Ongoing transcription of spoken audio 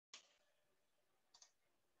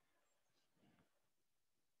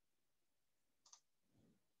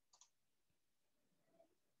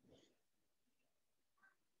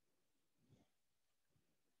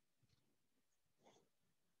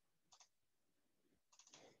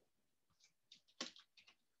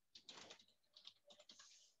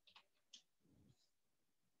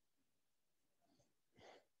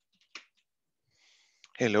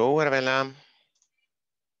Hello, Arabella.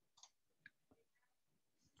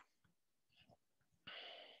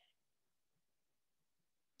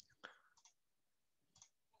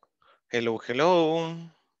 Hello, hello.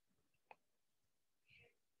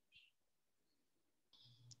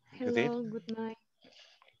 Hello, good night.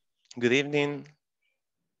 Good evening.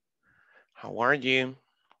 How are you?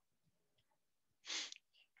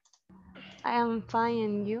 I am fine,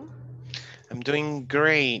 and you? I'm doing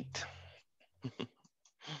great.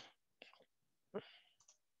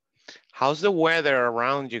 How's the weather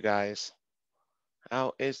around you guys?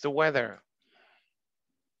 How is the weather?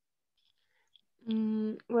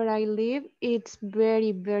 Where I live, it's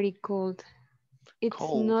very, very cold. It's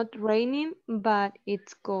Cold. not raining, but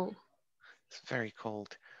it's cold. It's very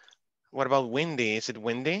cold. What about windy? Is it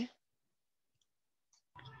windy?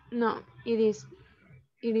 No, it is.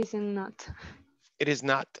 It isn't not. It is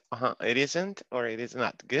not. It isn't or it is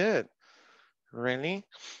not. Good. Really?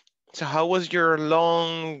 So how was your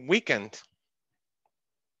long weekend?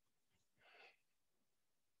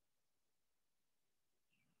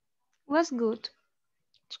 Was good.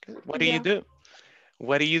 It's good. What do you Yeah. do?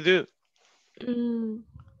 What do you do? Mm,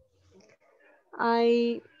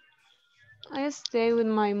 I I stay with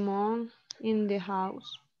my mom in the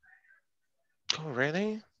house. Oh,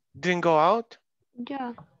 really? Didn't go out?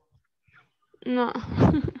 Yeah. No.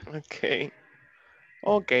 Okay.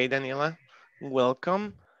 Okay, Daniela.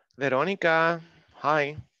 Welcome. Veronica.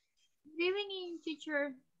 Hi. Good evening,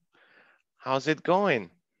 teacher. How's it going?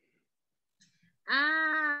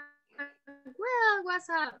 Well, it was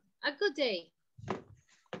a good day.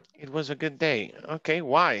 It was a good day. Okay,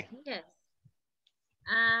 why? Yes.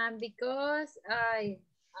 Because I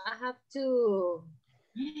have to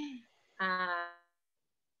uh,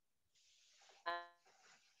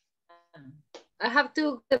 I have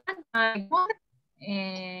to my mother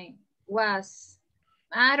and was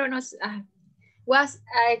I don't know was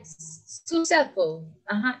successful.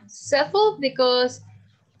 Successful because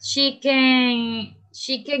she can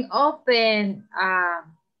open I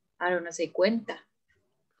don't know say cuenta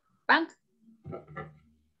bank.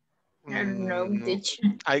 I don't know, Mm, teacher.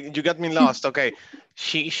 you got me lost. Okay.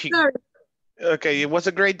 She Sorry. okay, it was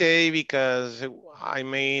a great day because I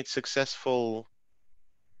made successful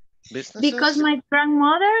Because businesses. my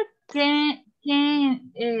grandmother couldn't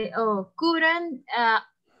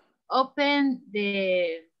open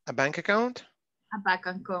the A bank account? a bank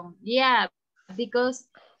account. Yeah, because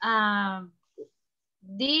that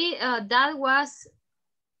was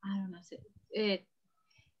I don't know.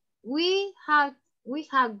 We have we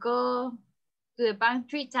have go to the bank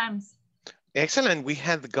 3 times. Excellent. We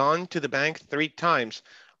had gone to the bank 3 times.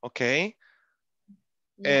 Okay.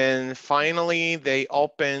 Yeah. And finally they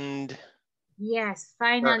opened Yes.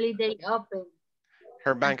 her, Finally, they open.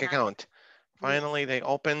 her bank Uh-huh. account. Yes. Finally they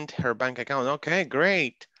opened her bank account. Okay,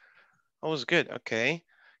 great. That was good. Okay.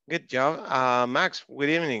 Good job. Max, good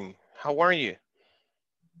evening. How are you?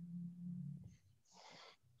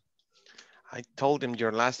 I told him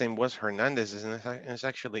your last name was Hernandez, and it's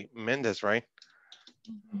actually Mendez, right?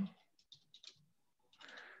 Mhm.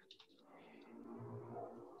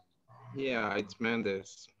 Yeah, it's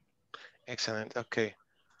Mendes. Excellent. Okay.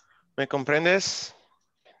 ¿Me comprendes?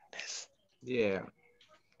 Yeah,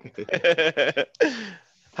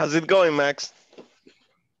 How's it going, Max?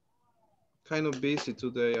 kind of busy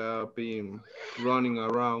today. I've been running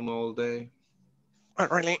around all day.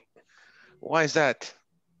 Not really. Why is that?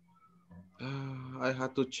 I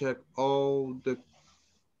had to check all the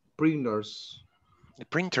printers. The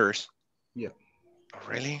printers. Yeah, Oh,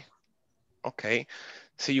 really? Okay.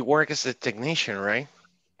 So you work as a technician, right?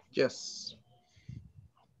 yes.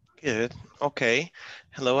 Good. Okay.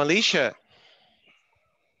 Hello, Alicia.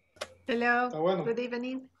 Hello, good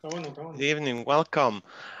evening. Good evening. Welcome.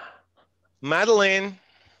 Madeline.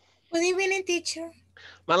 Good evening, teacher.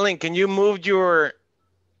 Madeline, can you move your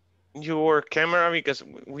camera because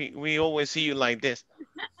we always see you like this.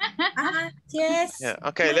 Yes. Yeah.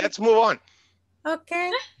 Okay. Let's move on.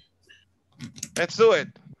 Okay. Let's do it.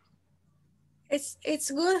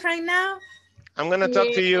 It's good right now. I'm gonna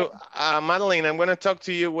talk to Yeah. you, Madeline. I'm gonna talk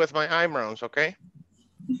to you with my eyebrows. Okay.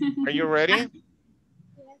 Are you ready?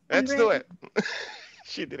 I'm Let's do ready. it.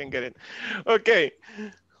 She didn't get it. Okay.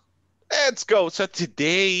 Let's go. So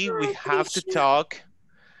today we Oh, have to teacher. talk.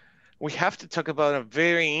 We have to talk about a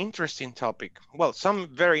very interesting topic. Well, some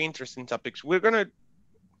very interesting topics. We're gonna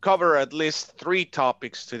cover at least 3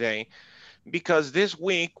 topics today because this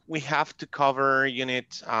week we have to cover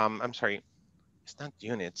units. I'm sorry, it's not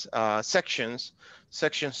units. Sections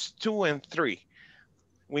 2 and 3.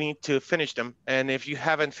 We need to finish them. And if you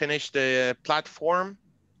haven't finished the platform,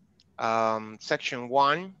 section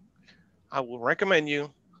 1, I will recommend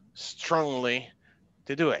you strongly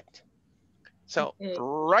to do it. So Okay.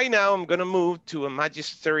 right now I'm gonna move to a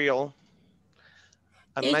magisterial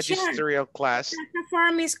Teacher, class.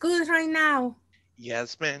 platform is good right now.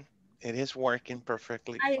 Yes, man, it is working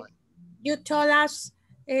perfectly fine. You told us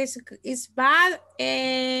it's bad,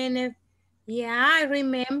 and yeah, I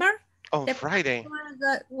remember. On The Friday, platform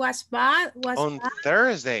that was bad. on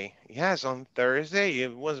Thursday, yes, on Thursday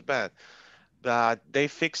it was bad, but they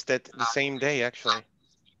fixed it the same day actually.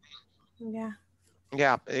 Yeah.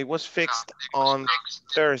 Yeah, it was fixed on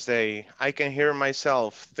Thursday. I can hear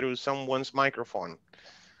myself through someone's microphone,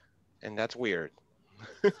 and that's weird.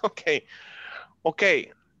 Okay,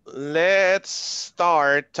 okay, let's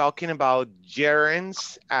start talking about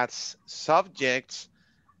gerunds as subjects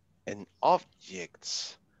and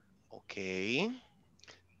objects. Okay,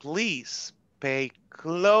 please pay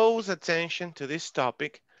close attention to this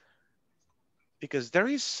topic because there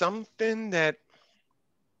is something that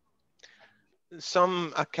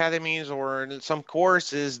some academies or some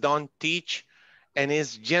courses don't teach and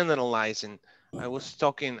is generalizing. I was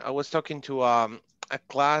talking to a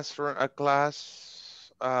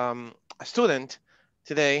student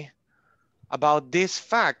today about this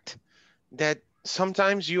fact that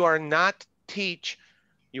sometimes you are not taught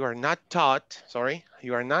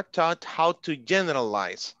how to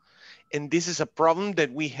generalize. And this is a problem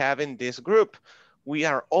that we have in this group. We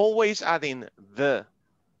are always adding the,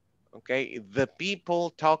 okay? The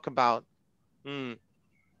people talk about,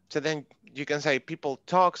 so then you can say people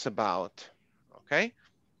talks about, okay?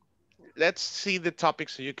 Let's see the topic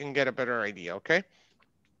so you can get a better idea, okay?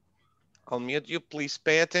 I'll mute you, please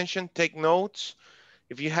pay attention, take notes.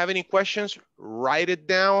 If you have any questions, write it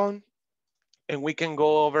down and we can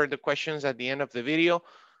go over the questions at the end of the video,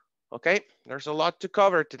 okay? There's a lot to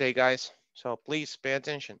cover today, guys, so please pay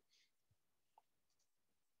attention.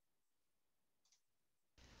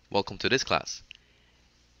 Welcome to this class.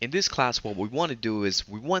 In this class, what we want to do is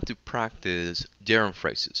we want to practice gerund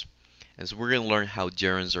phrases. And so we're going to learn how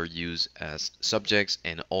gerunds are used as subjects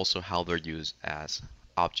and also how they're used as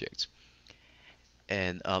objects.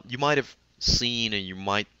 And you might have seen and you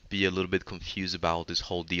might be a little bit confused about this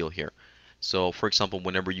whole deal here. So for example,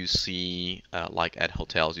 whenever you see like at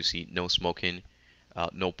hotels, you see no smoking,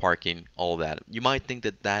 no parking, all that. You might think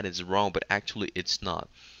that that is wrong, but actually it's not.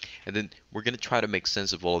 And then we're going to try to make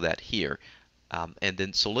sense of all of that here.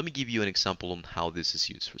 So let me give you an example on how this is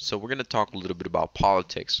used. So we're going to talk a little bit about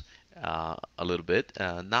politics a little bit,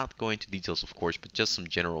 not going into details, of course, but just some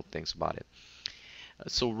general things about it.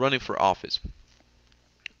 So running for office.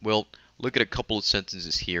 Well, look at a couple of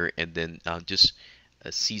sentences here and then just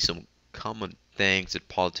see some common things that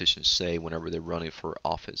politicians say whenever they're running for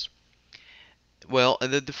office. Well,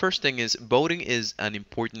 and the first thing is voting is an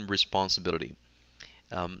important responsibility.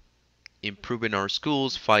 Improving our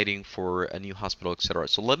schools, fighting for a new hospital, etc.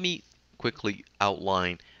 So let me quickly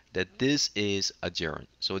outline that this is a gerund.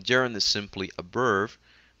 So a gerund is simply a verb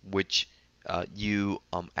which you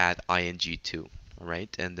add ing to, all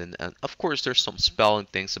right? And then of course there's some spelling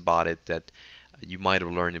things about it that you might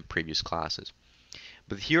have learned in previous classes.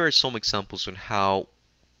 But here are some examples on how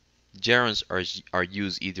gerunds are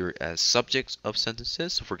used either as subjects of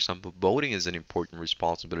sentences. So for example, voting is an important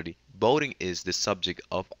responsibility. Voting is the subject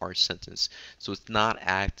of our sentence, so it's not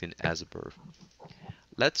acting as a verb.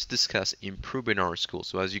 Let's discuss improving our school.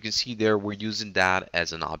 So as you can see there, we're using that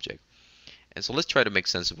as an object. And so let's try to make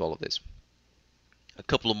sense of all of this. A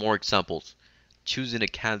couple of more examples. Choosing a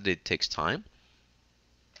candidate takes time.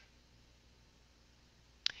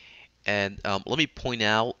 And let me point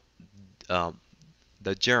out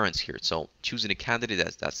the gerunds here. So choosing a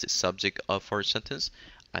candidate, that's the subject of our sentence.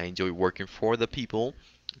 I enjoy working for the people.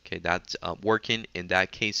 Okay, that's working in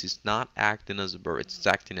that case is not acting as a verb, it's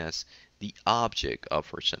acting as the object of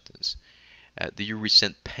our sentence. Do you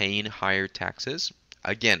resent paying higher taxes?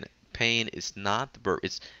 Again, paying is not the verb,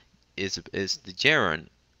 is the gerund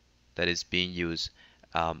that is being used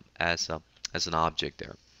as an object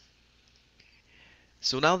there.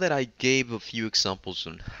 So now that I gave a few examples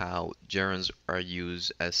on how gerunds are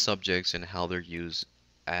used as subjects and how they're used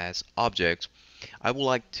as objects, I would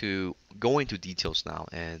like to go into details now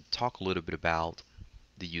and talk a little bit about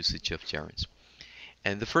the usage of gerunds.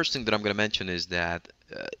 And the first thing that I'm going to mention is that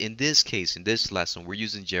in this case, in this lesson, we're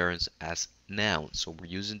using gerunds as nouns. So we're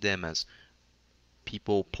using them as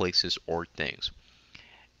people, places, or things.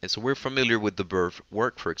 And so we're familiar with the verb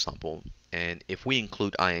work, for example. And if we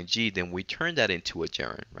include ing, then we turn that into a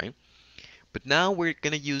gerund, right? But now we're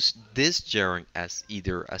going to use this gerund as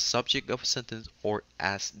either a subject of a sentence or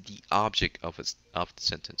as the object of the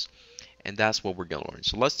sentence. And that's what we're going to learn.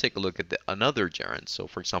 So let's take a look at another gerund. So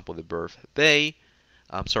for example, the verb they,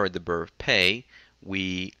 the verb pay,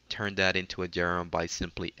 we turn that into a gerund by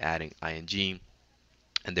simply adding ing,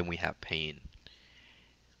 and then we have paying.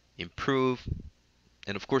 Improve,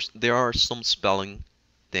 and of course there are some spelling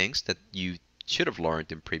things that you should have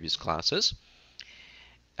learned in previous classes.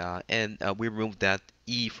 And we remove that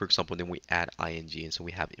E, for example, then we add ing, and so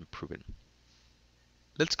we have improving.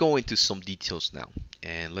 Let's go into some details now,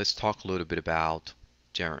 and let's talk a little bit about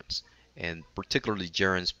gerunds, and particularly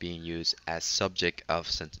gerunds being used as subject of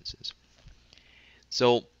sentences.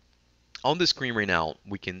 So on the screen right now,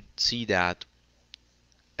 we can see that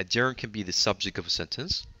a gerund can be the subject of a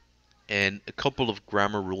sentence, and a couple of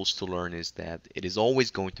grammar rules to learn is that it is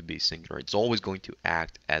always going to be singular. It's always going to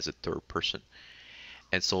act as a third person.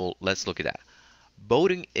 And so let's look at that.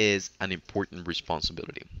 Voting is an important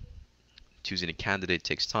responsibility. Choosing a candidate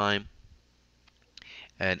takes time.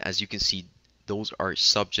 And as you can see, those are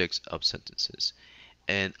subjects of sentences.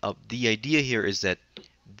 And the idea here is that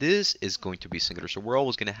this is going to be singular. So we're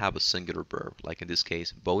always going to have a singular verb. Like in this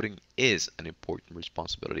case, voting is an important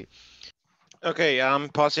responsibility. Okay, I'm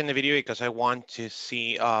pausing the video because I want to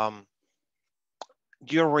see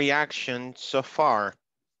your reaction so far.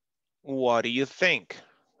 What do you think?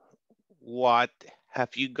 What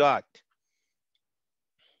have you got?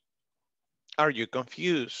 Are you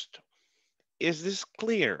confused? Is this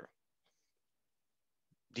clear?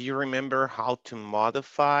 Do you remember how to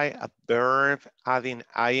modify a verb adding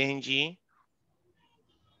ing?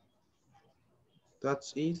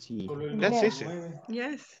 That's easy. That's easy.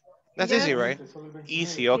 Yes. That's Yes. easy, right?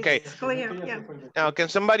 Easy, okay. It's clear, yeah. Now, can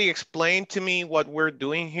somebody explain to me what we're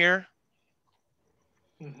doing here?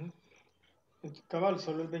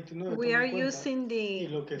 We are using the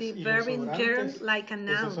verb in gerund like a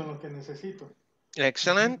noun.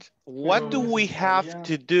 Excellent. What do we have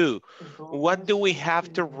to do? What do we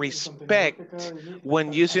have to respect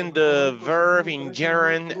when using the verb in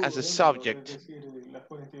gerund as a subject?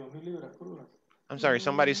 I'm sorry,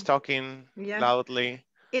 somebody's talking loudly.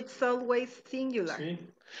 It's always singular.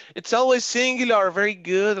 It's always singular. Very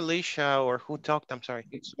good, Alicia. Or who talked? I'm sorry.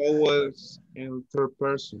 It's always in third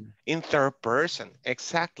person. In third person,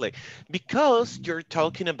 exactly. Because you're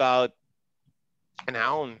talking about a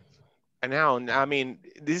noun. A noun. I mean,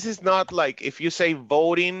 this is not like if you say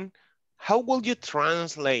voting, how will you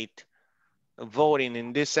translate voting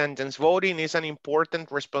in this sentence? Voting is an important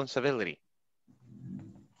responsibility.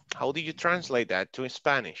 How do you translate that to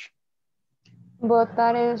Spanish?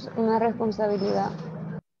 Votar es una responsabilidad.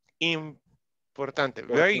 Importante.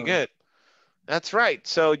 Very good. That's right.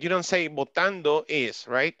 So you don't say votando is,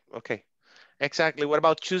 right? Okay. Exactly. What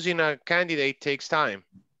about choosing a candidate takes time?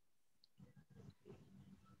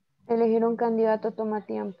 Elegir un candidato toma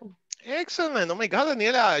tiempo. Excellent. Oh my God,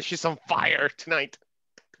 Daniela, she's on fire tonight.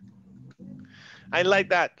 I like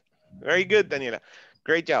that. Very good, Daniela.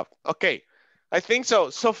 Great job. Okay. I think so.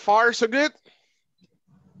 So far, so good.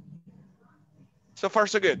 So far,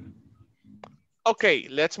 so good. Okay,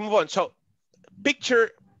 let's move on. So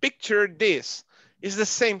picture this. It's the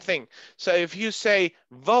same thing. So if you say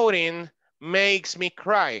voting makes me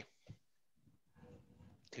cry.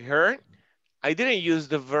 You heard? I didn't use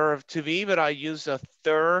the verb to be, but I used a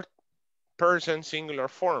third person singular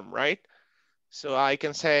form, right? So I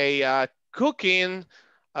can say cooking.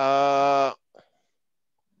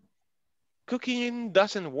 Cooking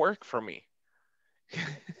doesn't work for me.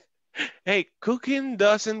 Hey, cooking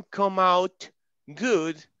doesn't come out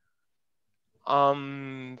good.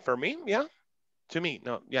 For me, yeah. To me,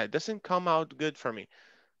 no, yeah, it doesn't come out good for me.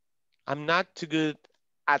 I'm not too good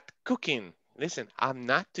at cooking. Listen, I'm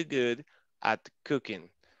not too good at cooking.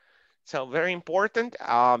 So very important.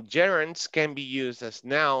 Gerunds can be used as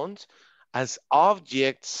nouns, as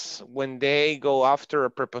objects when they go after a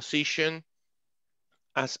preposition,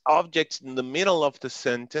 as objects in the middle of the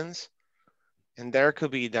sentence, and there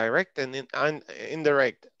could be direct and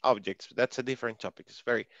indirect objects. That's a different topic. It's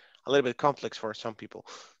a little bit complex for some people.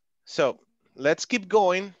 So let's keep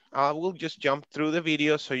going. I will just jump through the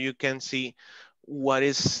video so you can see what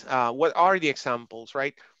are the examples,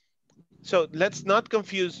 right? So let's not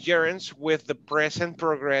confuse gerunds with the present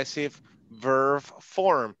progressive verb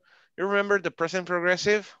form. You remember the present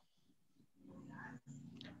progressive?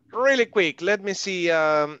 Really quick, let me see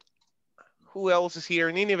who else is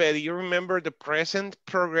here. Nineveh, do you remember the present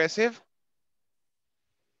progressive?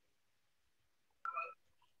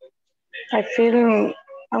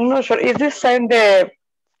 I'm not sure. Is this same the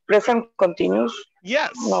present continuous?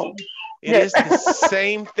 Yes. No. It is the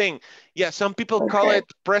same thing. Yeah, some people call it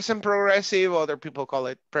present progressive, other people call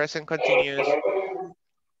it present continuous.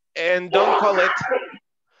 And don't call it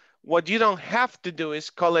What you don't have to do is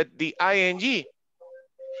call it the ing.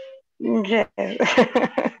 Yes.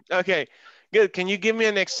 Okay, good. Can you give me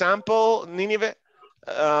an example, Ninive,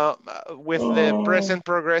 with the Mm, present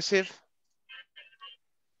progressive?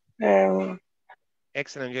 um,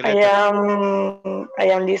 Excellent, I Violeta.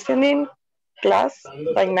 am listening class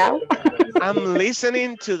right now. I'm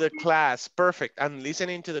listening to the class. Perfect. I'm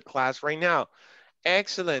listening to the class right now.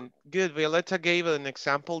 Excellent. Good. Violeta gave an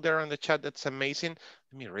example there on the chat. That's amazing.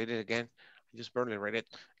 Let me read it again. I just barely read it.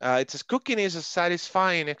 It says cooking is a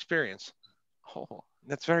satisfying experience. Oh,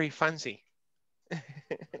 that's very fancy.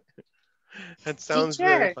 That sounds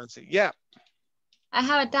very Teacher, fancy. Yeah. I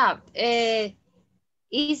have a doubt.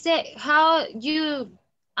 Is it how you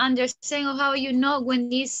understand or how you know when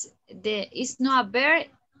it's not a verb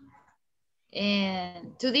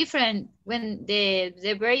and two different when the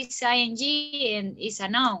verb is ing and is a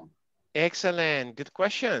noun? Excellent. Good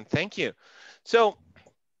question. Thank you. So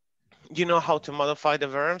you know how to modify the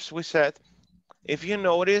verbs. We said, if you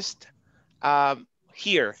noticed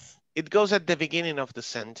here, it goes at the beginning of the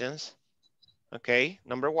sentence. Okay,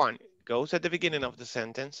 number one, it goes at the beginning of the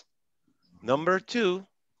sentence. Number two,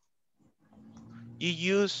 you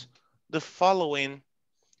use the following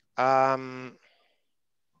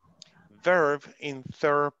verb in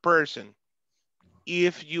third person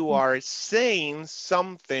if you are saying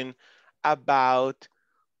something about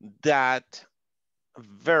that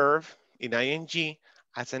verb in ing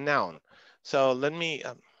as a noun. So let me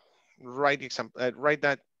write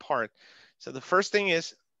that part. So the first thing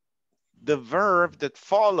is the verb that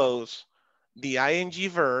follows the ing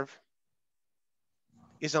verb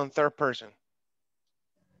is on third person.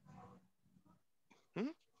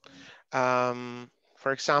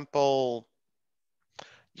 For example,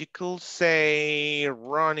 you could say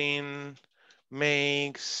running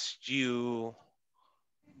makes you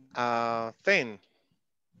thin.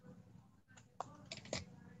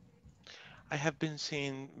 I have been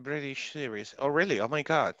seeing British series. Oh, really? Oh my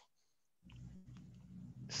God.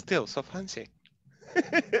 Still so fancy.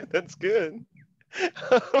 That's good.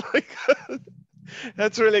 Oh my God.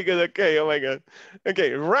 That's really good. Okay. Oh my God.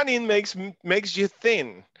 Okay. Running makes you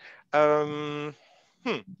thin. Um,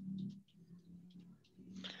 hmm.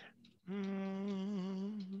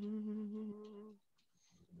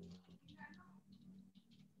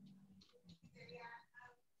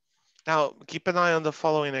 Now, keep an eye on the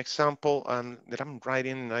following example that I'm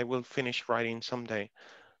writing, and I will finish writing someday.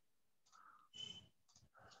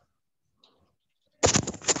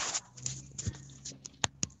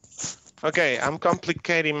 Okay, I'm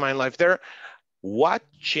complicating my life there.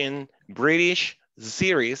 Watching British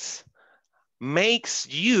series makes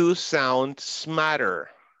you sound smarter.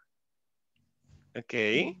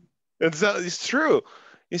 Okay, it's true.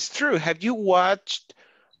 It's true. Have you watched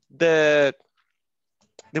the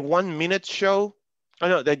 1 minute show? Oh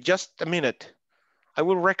no, the Just a Minute. I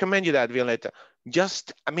will recommend you that, Violeta.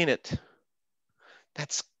 Just a minute.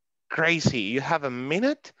 That's crazy. You have a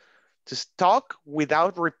minute to talk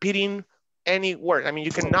without repeating any word. I mean,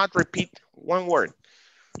 you cannot repeat one word.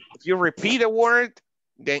 If you repeat a word,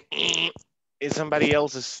 then it's somebody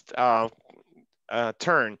else's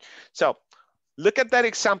turn. So look at that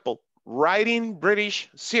example. Writing British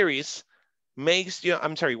series makes you,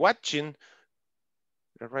 I'm sorry, watching,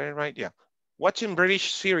 right? Yeah. Watching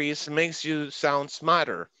British series makes you sound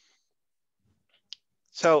smarter.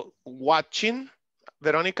 So watching,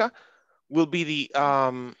 Veronica, will be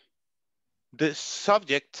the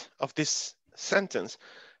subject of this sentence.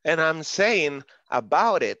 And I'm saying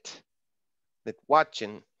about it that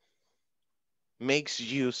watching makes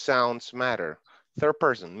you sound smarter. Third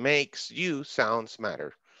person, makes you sound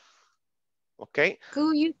smarter. Okay?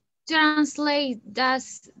 Could you translate that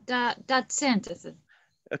sentence?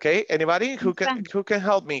 Okay, anybody who Spanish. can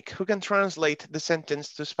help me? Who can translate the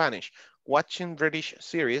sentence to Spanish? Watching British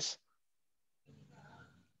series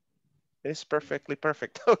is perfectly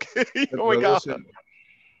perfect. Okay, Se oh my God.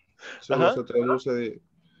 solo se traduce de,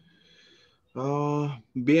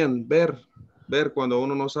 bien, ver. Ver, cuando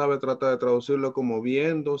uno no sabe, trata de traducirlo como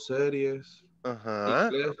viendo series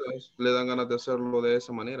inglesas, le dan ganas de hacerlo de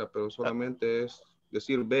esa manera, pero solamente es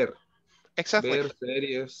decir ver. Exactly. Ver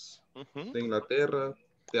series de Inglaterra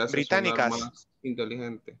te hace sonar más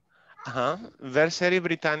inteligente. Ver series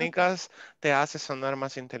británicas te hace sonar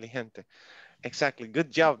más inteligente. Exactly.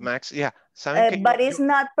 Good job, Max. Yeah. But it's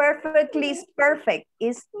not perfectly perfect.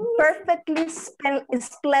 It's perfectly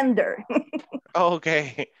splendor.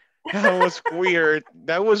 Okay. That was weird.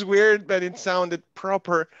 That was weird, but it sounded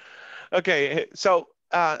proper. Okay. So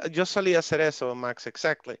yo solía hacer eso, Max.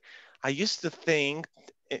 Exactly. I used to think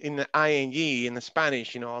in ing in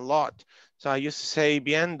Spanish, you know, a lot. So I used to say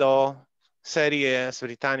viendo series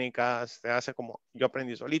británicas. Te hace como yo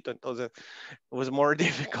aprendí solito, entonces it was more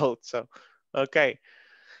difficult. So, okay,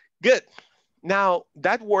 good. Now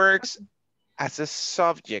that works as a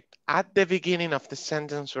subject at the beginning of the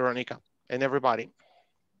sentence, Veronica, and everybody.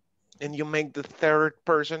 And you make the third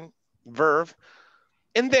person verb.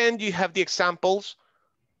 And then you have the examples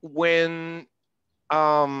when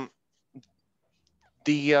the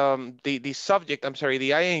subject, I'm sorry,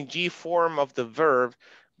 the ing form of the verb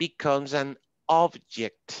becomes an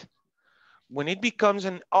object. When it becomes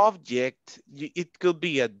an object, it could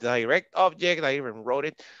be a direct object. I even wrote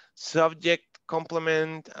it, subject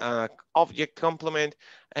complement, object complement,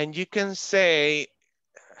 and you can say,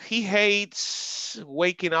 he hates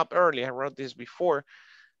waking up early. I wrote this before.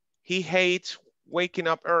 He hates waking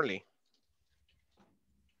up early.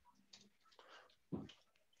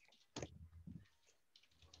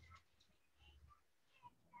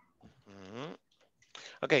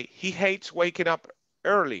 Okay, he hates waking up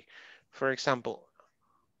early, for example.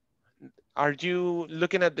 Are you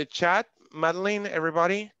looking at the chat, Madeline,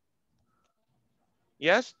 everybody?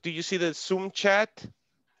 Yes, do you see the Zoom chat?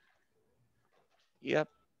 Yep,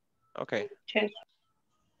 okay.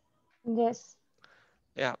 Yes.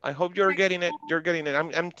 Yeah, I hope you're getting it. You're getting it.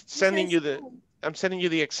 I'm sending you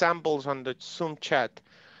the examples on the Zoom chat.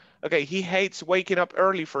 Okay, he hates waking up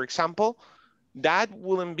early, for example. That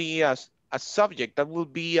wouldn't be a subject, that will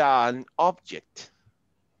be an object,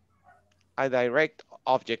 a direct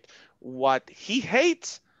object. What he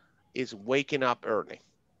hates is waking up early.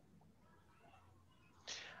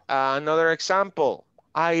 Another example,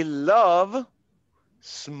 I love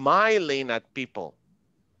smiling at people.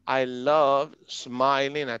 I love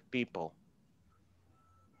smiling at people.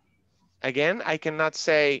 Again, I cannot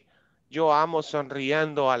say, yo amo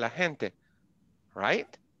sonriendo a la gente, right?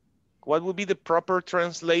 What would be the proper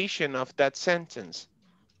translation of that sentence?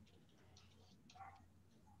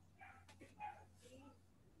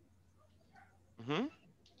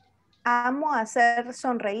 Amo hacer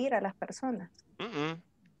sonreír a las personas.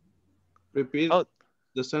 Repeat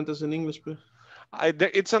the sentence in English, please.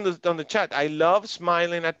 It's on the chat. I love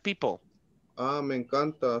smiling at people. Me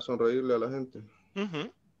encanta sonreírle a la gente.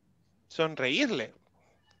 Sonreírle.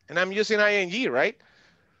 And I'm using ing, right?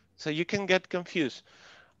 So you can get confused.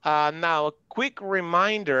 Now, a quick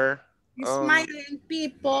reminder. Smiling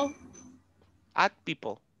people. At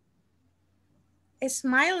people.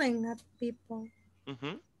 Smiling at people.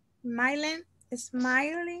 Smiling,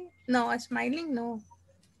 no, smiling, no.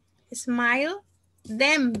 Smile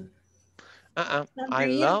them. I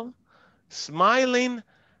love smiling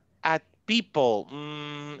at people.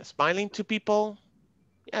 Smiling to people.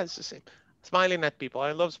 Yeah, it's the same. Smiling at people.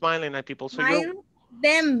 I love smiling at people. So smile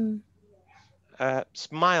them.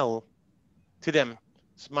 Smile to them.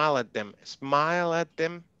 Smile at them. Smile at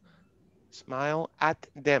them. Smile at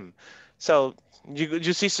them. So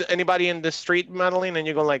you see anybody in the street, Madeline, and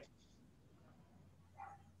you go like,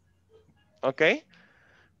 okay,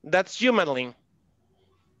 that's you, Madeline.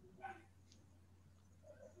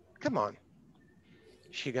 Come on.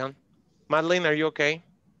 She gone. Madeline, are you okay?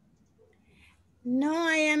 No,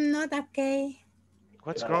 I am not okay.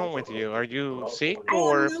 What's wrong with you? Are you sick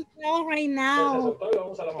or? I am not well right now.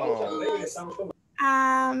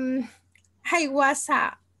 I was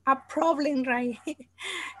a problem, right?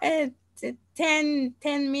 10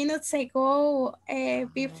 minutes ago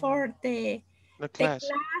before the class.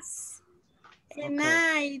 And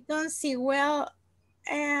I don't see well,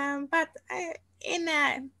 but in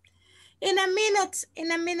a minute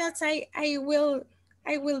I will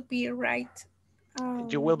be right.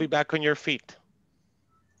 You will be back on your feet.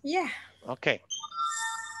 Yeah. Okay.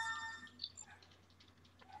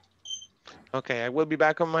 Okay, I will be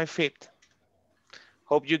back on my feet.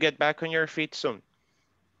 Hope you get back on your feet soon.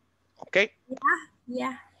 Okay?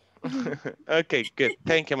 Yeah. Okay, good.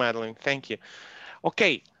 Thank you, Madeline. Thank you.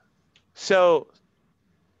 Okay, so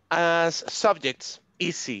as subjects,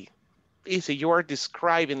 easy. Easy, you are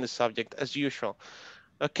describing the subject as usual.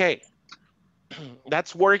 Okay,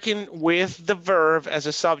 that's working with the verb as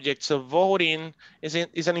a subject. So voting is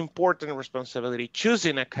an important responsibility.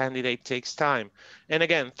 Choosing a candidate takes time. And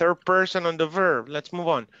again, third person on the verb. Let's move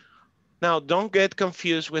on. Now, don't get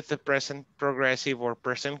confused with the present progressive or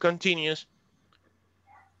present continuous.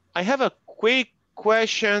 I have a quick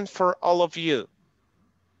question for all of you.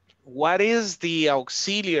 What is the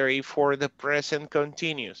auxiliary for the present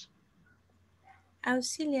continuous?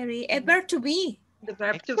 Auxiliary, a verb to be. The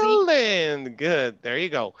verb Excellent. to be. Good. There you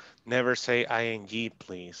go. Never say ing,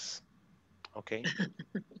 please. Okay.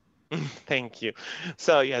 Thank you.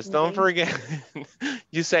 So yes, don't forget,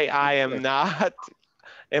 you say I am not.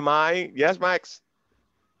 Am I? Yes, Max?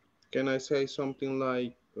 Can I say something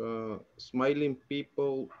like smiling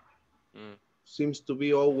people seems to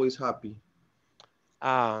be always happy?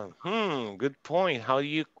 Good point. How do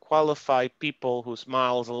you qualify people who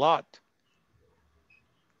smiles a lot?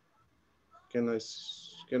 Can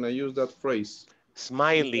I use that phrase?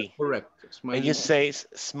 Smiley. Correct. Smiley. And you say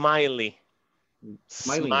smiley.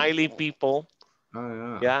 Smiling. Smiley people.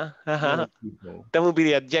 Yeah. Yeah. People. That will be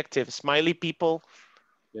the adjective. Smiley people.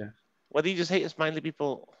 Yeah. What did you say? Smiley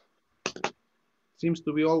people. Seems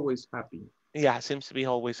to be always happy. Yeah, seems to be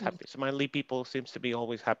always happy. Smiley people seems to be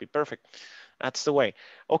always happy. Perfect. That's the way.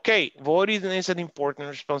 Okay, voting is an important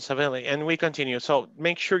responsibility. And we continue. So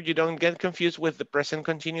make sure you don't get confused with the present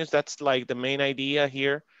continuous. That's like the main idea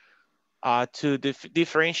here to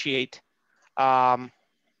differentiate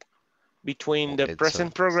between the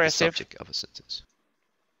present progressive the subject of a sentence.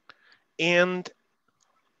 And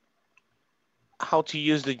how to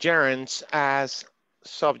use the gerunds as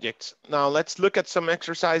subjects. Now let's look at some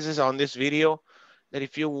exercises on this video that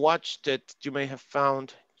if you watched it, you may have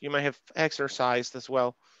exercised as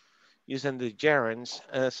well using the gerunds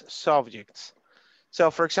as subjects.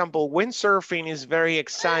 So for example, windsurfing is very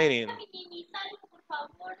exciting.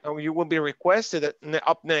 And you will be requested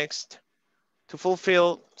up next to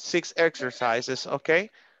fulfill 6 exercises, okay?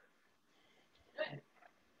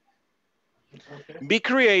 Be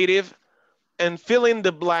creative and fill in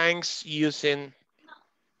the blanks using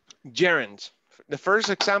gerunds. The first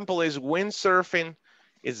example is windsurfing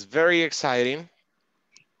is very exciting.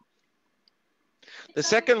 The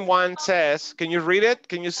second one says, can you read it?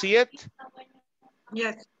 Can you see it?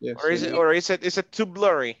 Yes. Or is it too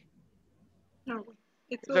blurry? No.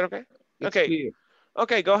 Is that okay? It's okay. Clear.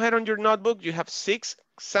 Okay, go ahead on your notebook. You have 6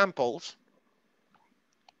 samples.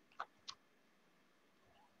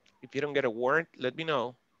 If you don't get a word, let me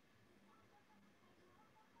know.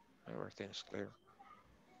 Everything's clear.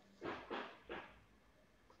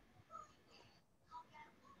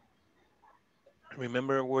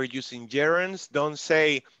 Remember, we're using gerunds. Don't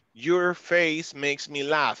say, your face makes me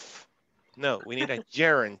laugh. No, we need a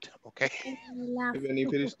gerund, okay? Even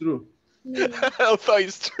if it is true. Although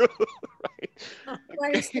it's true, right?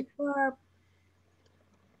 What is the verb?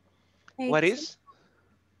 What is?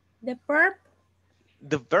 The verb?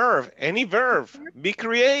 The verb, any verb. Be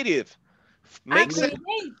creative. Make sense.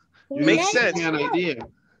 Make sense. An idea.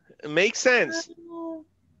 Make sense.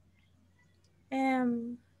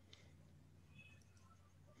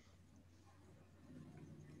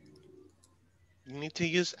 You need to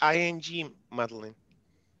use ing, Madeline.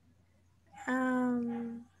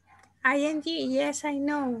 Ing, yes, I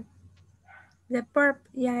know. The verb,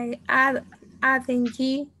 yeah, add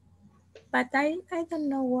ing, but I don't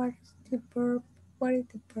know what's the verb. What is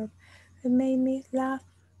the verb? It made me laugh.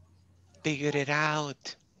 Figure it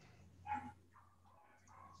out.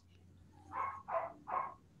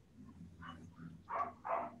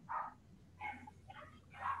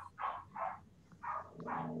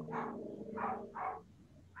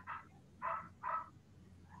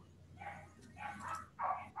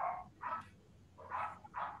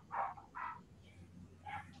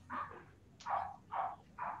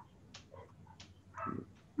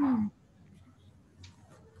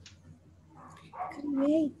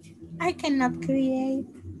 Create. I cannot create.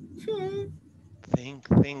 Think,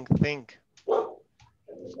 think, think.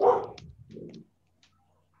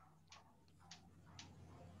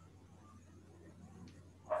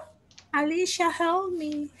 Alicia, help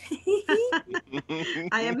me.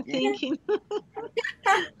 I am thinking.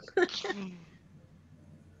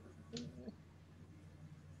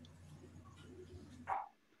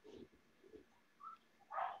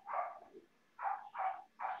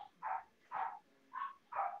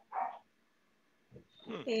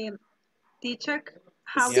 Teacher,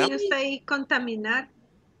 how do you say contaminar?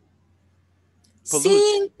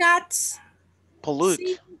 Seeing cats. Pollute.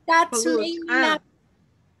 Seeing cats Pollute. made me laugh.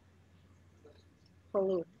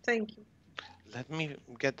 Pollute. Thank you. Let me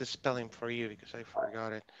get the spelling for you because I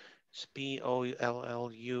forgot it. It's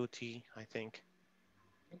P-O-L-L-U-T, I think.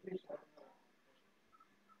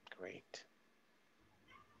 Great.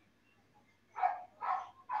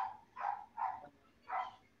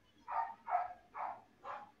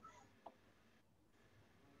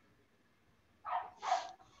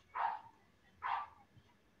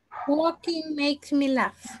 Walking makes me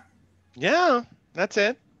laugh. Yeah, that's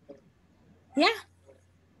it. Yeah.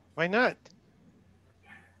 Why not?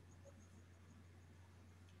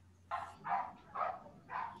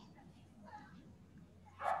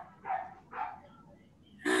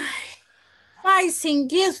 Fighting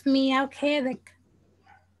gives me a headache.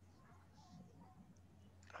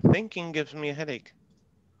 Thinking gives me a headache.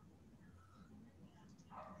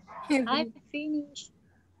 I finished.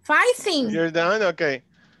 Fighting. You're done? Okay.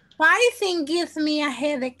 Fighting gives me a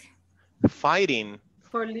headache. Fighting.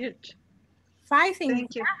 For lit. Fighting.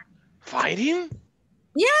 Thank you. Fighting?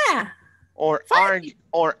 Yeah. Or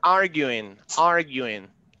arguing. Arguing.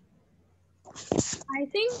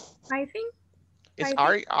 Fighting. Is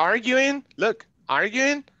arguing? Look,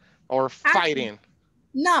 arguing or fighting?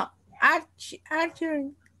 No,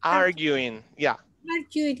 arguing. Arguing. Yeah.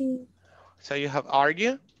 Arguing. So you have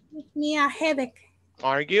argue. Gives me a headache.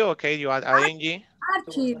 Argue. Okay. You add ing.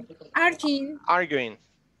 Arguing. Arguing. Arguing.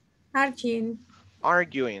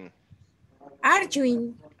 Arguing.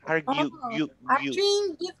 Arguing. Argue.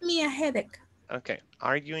 Arguing gives me a headache. Okay.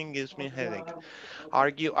 Arguing gives me a headache.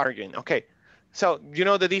 Arguing. Okay. So you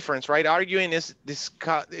know the difference, right? Arguing is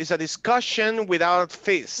a discussion without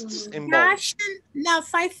fists involved. No,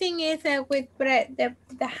 fighting is with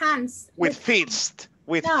the hands. With fists.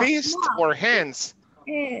 With fist or hands.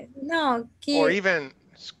 No. Or even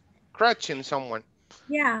scratching someone.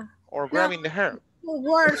 Yeah. Or grabbing the hair.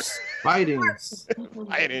 Worse. Fighting.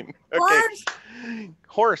 Fighting. Okay.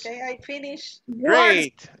 Horse. Okay, I finished.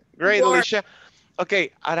 Great. Great, Alicia.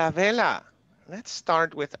 Okay, Arabella. Let's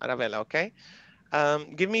start with Arabella, okay?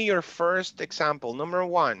 Give me your first example, number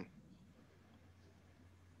 1.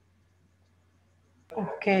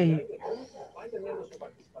 Okay.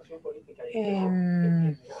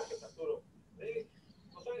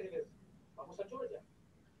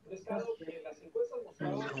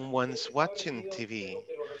 Someone's watching TV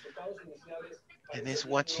and is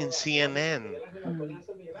watching CNN.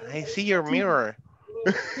 I see your mirror.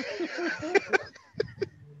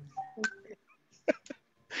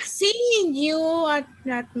 Seeing you at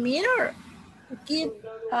that mirror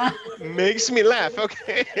makes me laugh.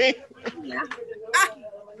 Okay. Yeah.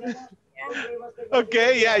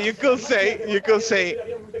 Okay, yeah, you could say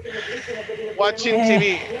watching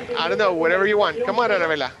TV. I don't know, whatever you want. Come on,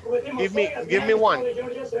 Arabella. Give me one.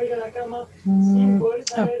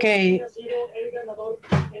 Okay.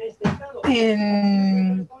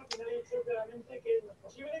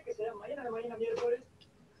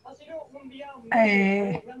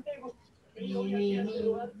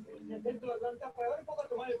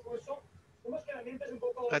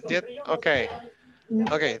 Okay.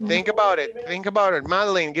 Okay, think about it. Think about it.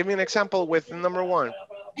 Madeline, give me an example with number 1.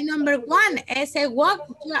 Number 1 is a walk.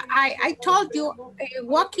 I told you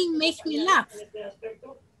walking makes me laugh.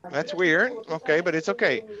 That's weird. Okay, but it's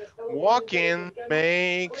okay. Walking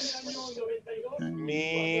makes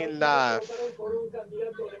me laugh.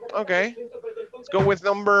 Okay. Let's go with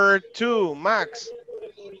number 2, Max.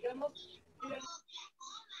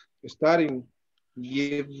 Studying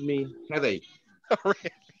give me headache.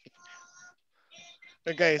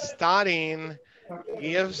 Okay, studying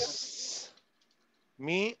gives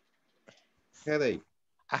me headache.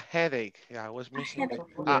 A headache. Yeah, I was missing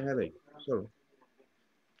a headache. Sorry.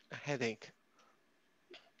 A headache.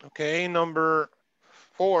 Okay, number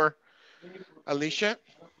 4, Alicia.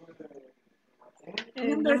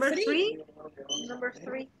 Number 3. Number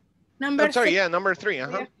 3. I'm sorry, yeah, number 3.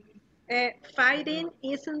 Yeah. Fighting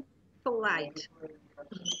isn't polite.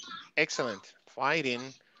 Excellent. Fighting.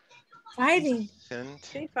 Fighting.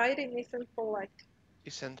 Fighting isn't polite.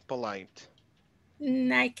 Isn't polite.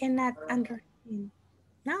 I cannot understand.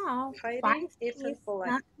 No. Fighting isn't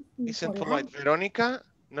polite. Isn't polite. Veronica,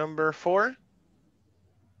 number 4.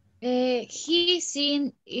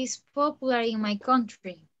 Hissing is popular in my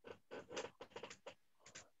country.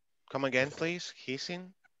 Come again, please.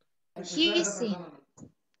 Hissing. Hissing.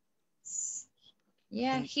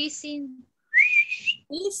 Yeah, hissing.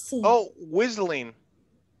 Oh, whistling.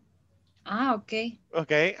 Ah, okay.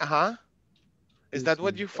 Okay, Is that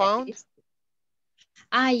what you found?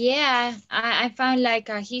 Yeah, I found like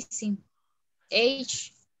a hissing.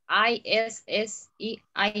 Hissing.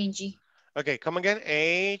 Okay, come again.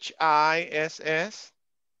 HISS.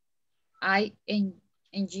 ING.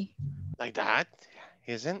 Like that?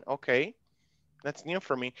 Hissing? Okay. That's new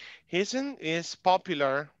for me. Hissing is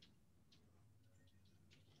popular.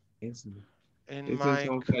 Hissing. In my...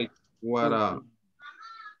 sounds like what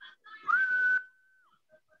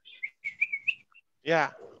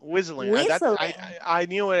Yeah, whistling. I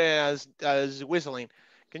knew it as whistling.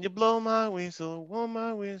 Can you blow my whistle, blow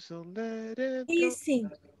my whistle, let it go. Easy.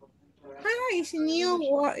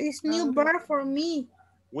 It's new verb for me.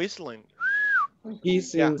 Whistling.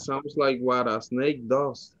 Hissing sounds like what a snake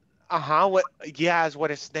does. Yes,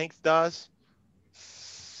 what a snake does.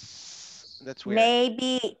 That's weird.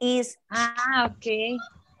 Maybe is okay.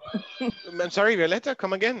 I'm sorry, Violeta,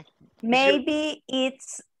 come again. Maybe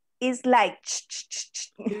it's like.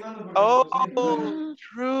 Oh,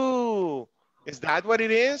 true. Is that what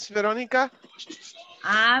it is, Veronica?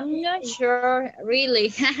 I'm not sure,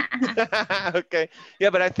 really. Okay. Yeah,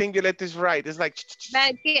 but I think Violeta is right. It's like.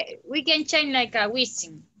 But we can change like a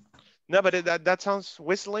whistling. No, but that sounds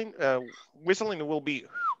whistling. Whistling will be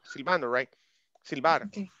silbando, right? Silbar.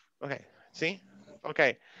 Okay. Okay. See?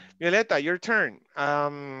 Okay. Violeta, your turn.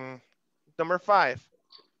 Number 5.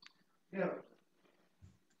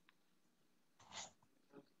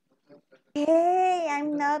 Hey,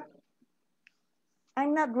 I'm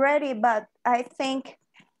not ready, but I think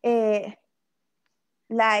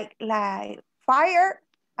like fire.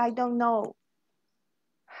 I don't know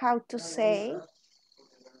how to say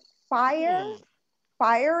fire.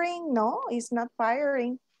 Firing? No, it's not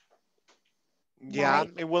firing. Yeah,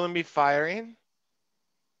 Like, it wouldn't be firing.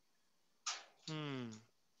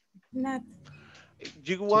 Not.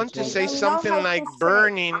 You want to say I don't know something how like to say.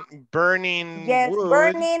 burning Yes, wood.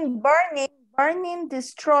 burning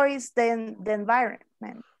destroys the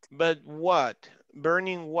environment. But what?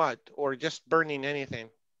 Burning what? Or just burning anything?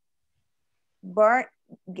 Burn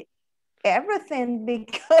everything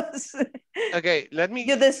because Okay, let me.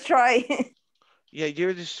 you destroy. Yeah,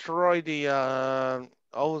 you destroy the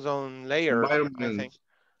ozone layer, I think.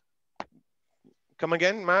 Come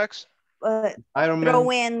again, Max?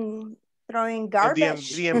 Throwing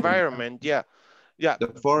garbage. The environment, yeah. Yeah. The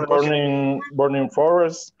forest. Burning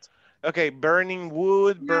forest. Okay, burning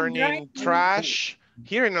wood, Not burning trash.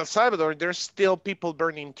 Here in El Salvador, there's still people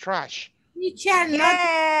burning trash.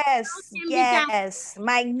 Yes,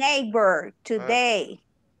 my neighbor today.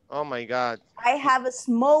 Oh my God. I have a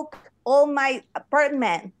smoke all my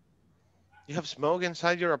apartment. You have smoke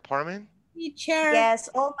inside your apartment? Teacher. Yes,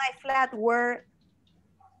 all my flat were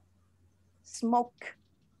smoke.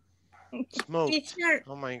 Smoke. Teacher.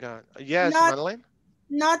 Oh my God. Yes, Madeline?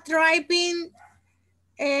 Not driving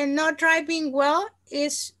well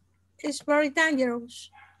is very dangerous.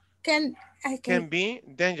 Can be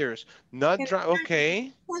dangerous. Not drive.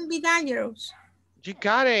 Okay. Can be dangerous. You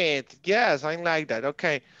got it. Yes, I like that.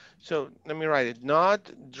 Okay. So let me write it.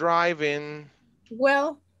 Not driving.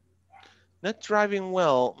 Well. Not driving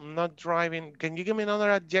well. Not driving. Can you give me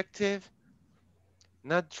another adjective?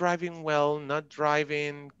 Not driving well. Not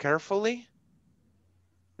driving carefully.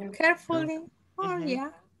 Carefully. Oh yeah.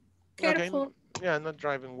 Careful. Okay. Yeah, not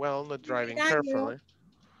driving well. Not driving carefully.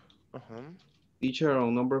 Teacher,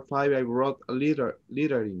 on number 5, I wrote a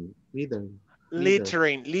littering. Yes.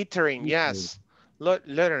 Littering.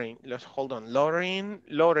 Let's hold on.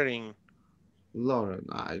 Loitering.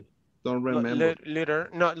 I don't remember.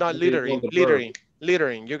 Not littering.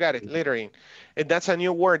 Littering. You got it. Littering. And that's a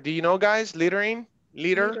new word. Do you know, guys? Littering.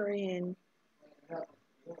 Littering.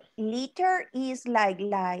 Litter is like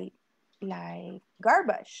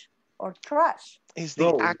garbage or trash. Is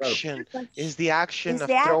the action. Is the action of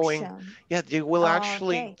throwing. Yeah, you will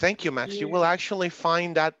actually. Okay. Thank you, Max. You will actually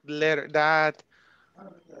find that letter.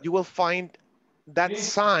 You will find that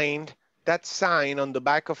sign on the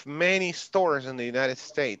back of many stores in the United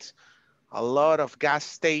States. A lot of gas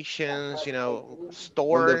stations, you know,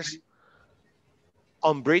 stores,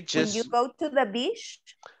 on bridges. When you go to the beach?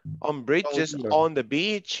 On bridges, on the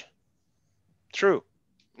beach. True.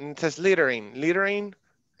 And it says littering,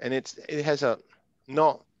 and it has a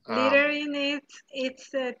no. Littering it's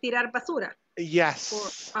tirar basura.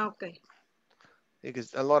 Yes. Okay.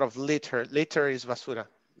 Because a lot of litter is basura.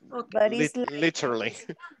 Okay. But it's literally.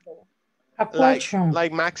 A question.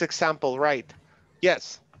 Like Max's example, right?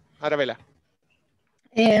 Yes. Arabella.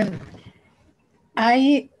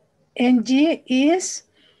 ING is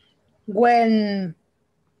when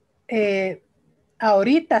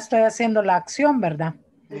ahorita estoy haciendo la acción, ¿verdad?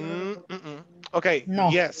 Okay. No.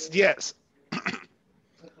 Yes. Yes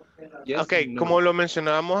Ok, no. como lo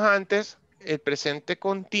mencionábamos antes, el presente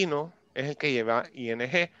continuo es el que lleva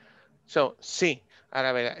ing. So, sí,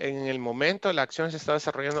 ahora ver, en el momento la acción se está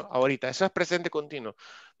desarrollando ahorita. Eso es presente continuo,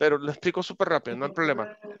 pero lo explico súper rápido, no hay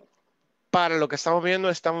problema. Para lo que estamos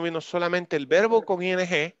viendo solamente el verbo con ing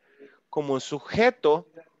como sujeto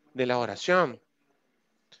de la oración.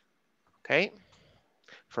 Ok.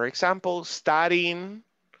 For example, studying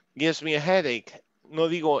gives me a headache. No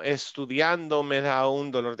digo estudiando me da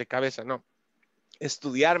un dolor de cabeza, no.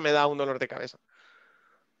 Estudiar me da un dolor de cabeza.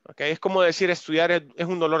 Ok, es como decir estudiar es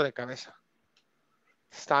un dolor de cabeza.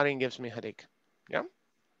 Studying gives me a headache. Yeah?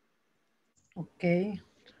 Okay.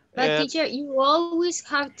 But teacher, you always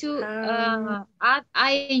have to add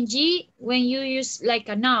ing when you use like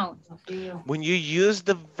a noun. When you use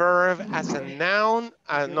the verb as a noun,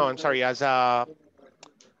 no, I'm sorry, as a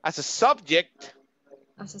As a subject,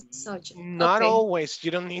 As a subject. not Okay. always.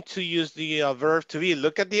 You don't need to use the verb to be.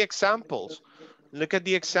 Look at the examples. Look at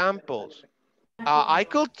the examples. I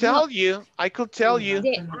could tell you.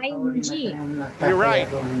 The ing. You're right.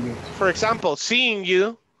 For example, seeing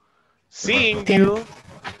you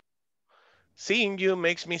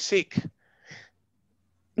makes me sick.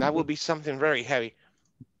 That would be something very heavy.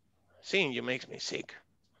 Seeing you makes me sick,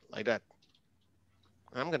 like that.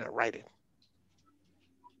 I'm gonna write it.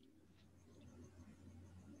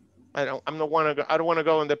 I don't want to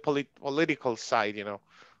go on the political side, you know.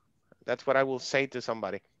 That's what I will say to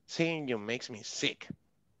somebody. Seeing you makes me sick.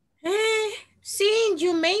 Seeing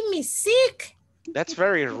you made me sick. That's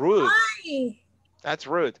very rude. Why? That's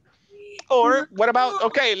rude. Or what about,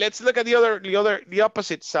 okay, let's look at the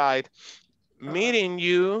opposite side. Meeting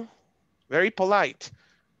you, very polite,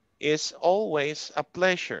 is always a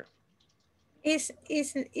pleasure.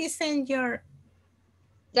 Isn't your...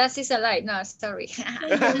 That is a lie. No, sorry.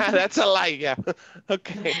 That's a lie, yeah.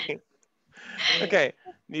 Okay. Okay,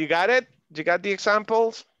 you got it? You got the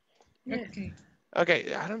examples? Okay.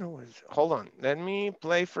 Okay, I don't know. Hold on. Let me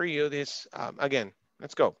play for you this again.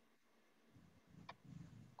 Let's go.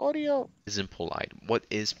 Audio. Isn't polite. What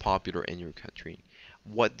is popular in your country?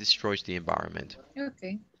 What destroys the environment?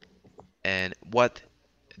 Okay. And what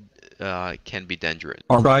can be dangerous?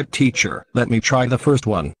 All right, teacher, let me try the first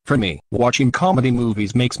one. For me, watching comedy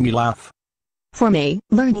movies makes me laugh. For me,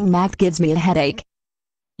 learning math gives me a headache.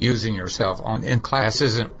 Using your cell phone in class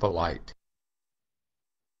isn't polite.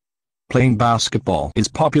 Playing basketball is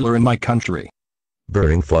popular in my country.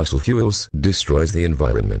 Burning fossil fuels destroys the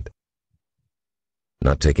environment.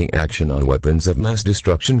 Not taking action on weapons of mass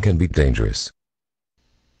destruction can be dangerous.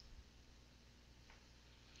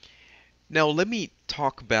 Now let me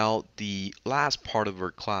talk about the last part of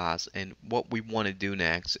our class, and what we want to do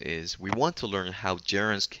next is we want to learn how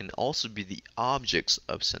gerunds can also be the objects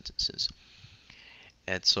of sentences.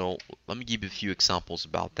 And so let me give you a few examples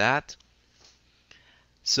about that.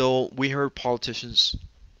 So we heard politicians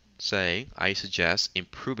say, I suggest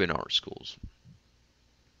improving our schools.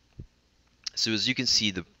 So as you can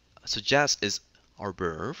see, the suggest is our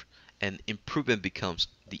verb and improvement becomes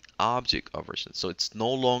the object of our sentence. So it's no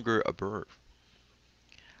longer a verb.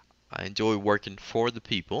 I enjoy working for the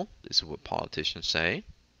people. This is what politicians say.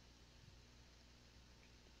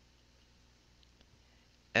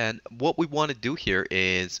 And what we want to do here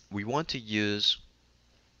is we want to use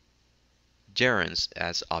gerunds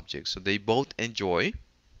as objects. So they both enjoy.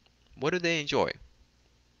 What do they enjoy?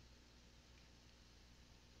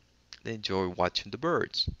 They enjoy watching the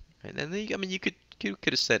birds. And then I mean, you could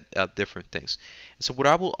have said different things. So what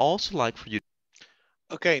I will also like for you.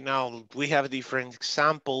 Okay, now we have a different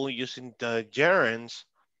example using the gerunds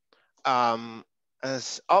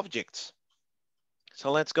as objects.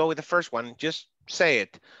 So let's go with the first one. Just say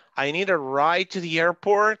it. I need a ride to the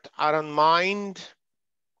airport. I don't mind.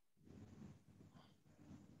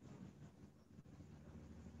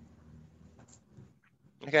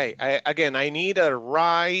 Okay, I need a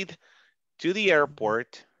ride to the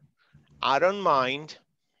airport. I don't mind.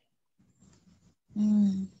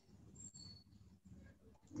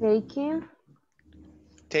 Taking.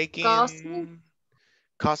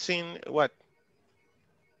 Causing what?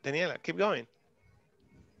 Daniela, keep going.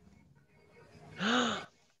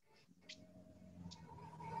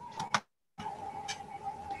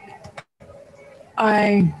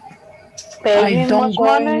 I Don't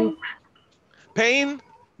money. Paying?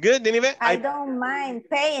 Good, Dinive? I don't mind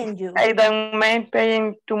paying you. I don't mind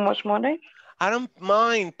paying too much money. I don't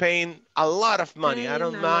mind paying a lot of money. I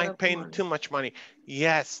don't mind paying too much money.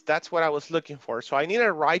 Yes, that's what I was looking for. So I need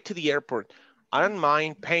a ride to the airport. I don't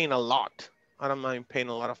mind paying a lot. I don't mind paying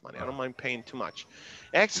a lot of money. I don't mind paying too much.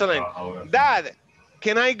 Excellent. Dad,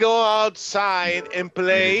 can I go outside and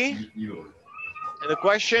play? And the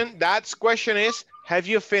question, Dad's question is, have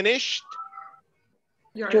you finished?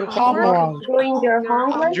 Your homework. Doing your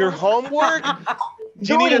homework. Your homework?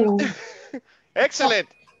 You need Excellent.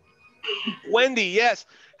 Wendy, yes.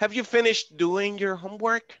 Have you finished doing your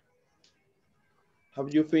homework?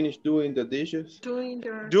 Have you finished doing the dishes? Doing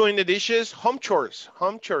the dishes, home chores,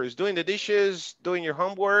 doing the dishes, doing your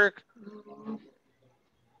homework.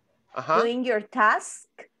 Doing your task.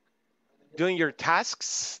 Doing your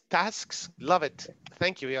tasks, love it.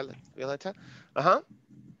 Thank you, Violeta.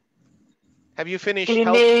 Have you finished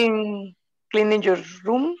cleaning your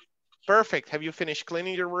room? Perfect. Have you finished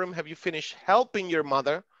cleaning your room? Have you finished helping your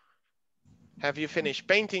mother? Have you finished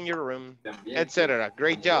painting your room, etc.?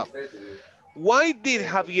 Great job. Why did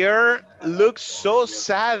Javier look so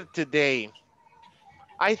sad today?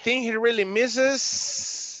 I think he really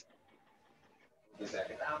misses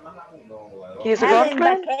His Having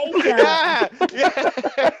girlfriend? vacation. Yeah,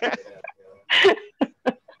 yeah.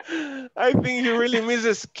 I think he really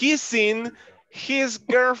misses kissing his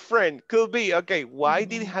girlfriend. Could be. Okay, why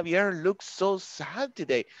did Javier look so sad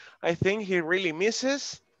today? I think he really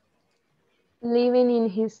misses Living in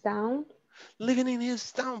his town. living in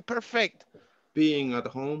his town. Perfect. Being at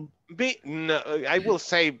home. No, I will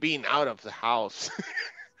say being out of the house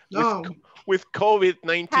No. with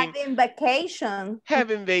COVID-19. Having vacation.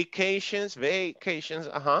 Having vacations.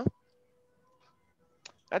 Uh-huh.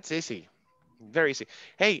 That's easy. Very easy.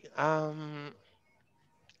 Hey,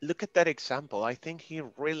 look at that example. I think he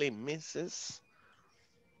really misses.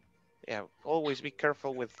 Yeah, always be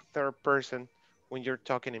careful with third person when you're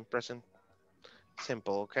talking in present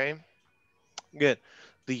simple, okay? Good.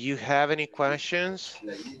 Do you have any questions?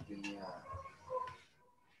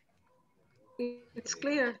 It's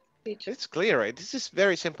clear, teacher. It's clear, right? This is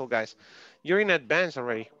very simple, guys. You're in advance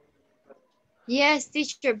already. Yes,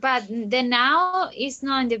 teacher, but the now is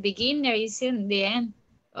not in the beginning, it's in the end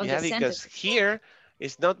of Yeah, the because sentence. here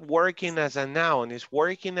it's not working as a noun, it's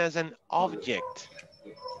working as an object.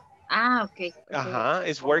 Ah, okay.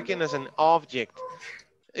 It's working as an object.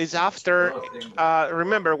 It's after,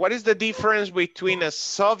 remember, what is the difference between a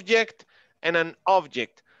subject and an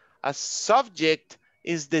object? A subject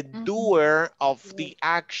is the doer of the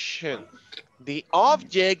action. The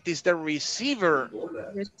object is the receiver.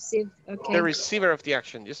 Okay. The receiver of the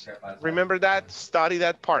action. Just remember that, study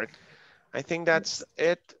that part. I think that's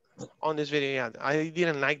it on this video. Yeah, I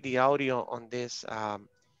didn't like the audio on this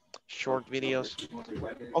short videos.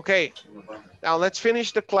 Okay, now let's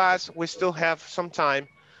finish the class. We still have some time.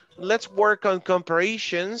 Let's work on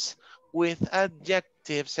comparisons with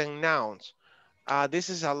adjectives and nouns. This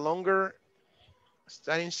is a longer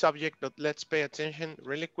studying subject, but let's pay attention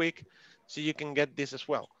really quick so you can get this as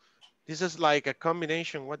well. This is like a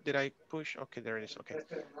combination. What did I push? Okay, there it is. Okay,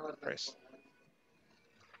 press.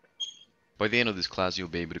 By the end of this class, you'll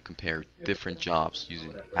be able to compare different jobs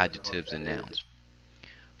using adjectives and nouns.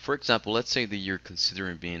 For example, let's say that you're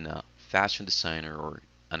considering being a fashion designer or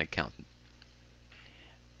an accountant.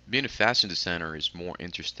 Being a fashion designer is more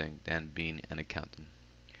interesting than being an accountant.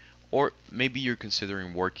 Or maybe you're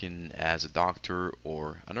considering working as a doctor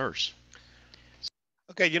or a nurse.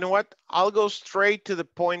 Okay, you know what? I'll go straight to the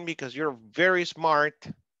point because you're very smart.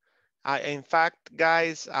 In fact,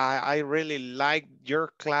 guys, I really like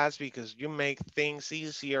your class because you make things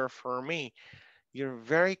easier for me. You're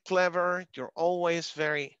very clever. You're always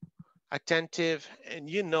very attentive and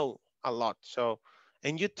you know a lot. So,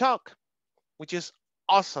 and you talk, which is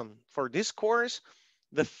awesome. For this course,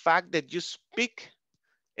 the fact that you speak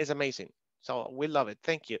is amazing. So we love it.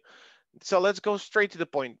 Thank you. So let's go straight to the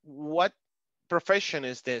point. What profession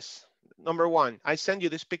is this? Number one, I send you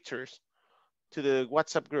these pictures to the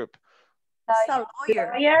WhatsApp group. A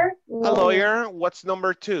lawyer. A lawyer. What's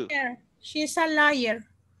number two? She's a lawyer.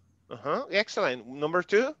 Excellent. Number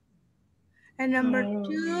two? And number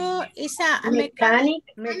two is a Mechanic.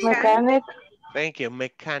 Thank you.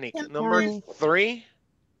 Mechanic. Number three?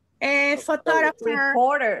 A photographer.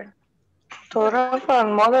 Reporter. Photographer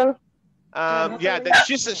and model. Yeah,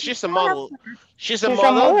 she's a model. She's a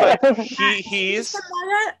model, but he is a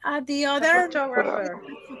model. The other photographer.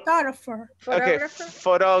 Okay,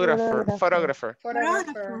 photographer.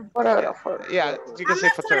 Yeah, you can say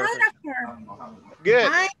photographer. Good.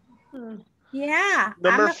 Yeah.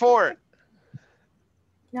 Number four.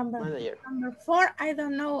 Number four, I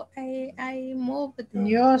don't know. I moved.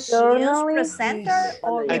 News presenter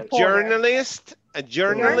or a journalist. A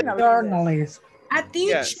journalist. A teacher.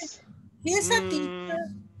 Yes. He's a teacher.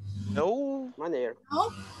 No. No.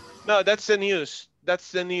 No, that's the news.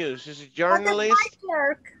 That's the news. He's a journalist. A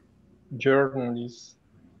clerk. Journalist.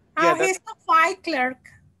 Oh, he's a file clerk.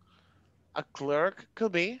 A clerk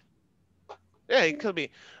could be. Yeah, it could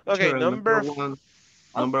be. Okay, Sure, number one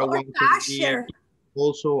can be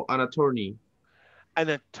also an attorney. An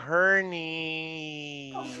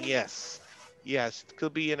attorney, yes. Yes, it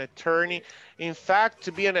could be an attorney. In fact,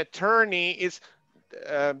 to be an attorney is,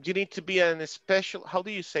 you need to be a special, how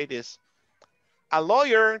do you say this? A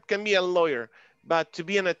lawyer can be a lawyer, but to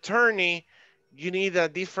be an attorney, you need a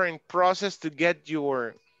different process to get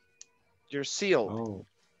your seal.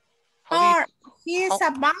 Or he is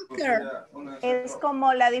a banker. Es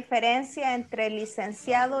como la diferencia entre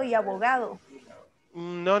licenciado y abogado.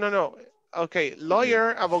 No. Okay,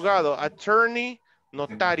 lawyer, abogado, attorney,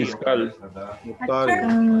 notario. Fiscal.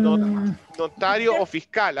 Notario o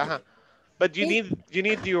fiscal, ajá. But you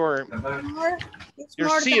need your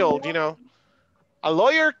seal, you know. A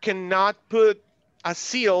lawyer cannot put a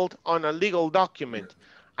seal on a legal document.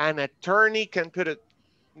 An attorney can put it,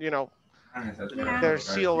 you know, their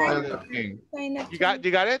seal on it. You got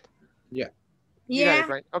it? Yeah. You got it,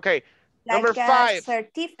 right? Okay. Like Number 5.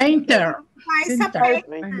 Painter.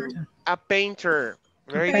 A painter.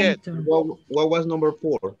 Very good. What was number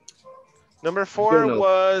 4? Number 4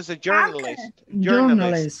 was a journalist.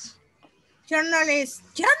 Journalist.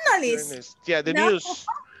 Yeah, the news.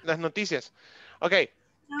 Las noticias. Okay.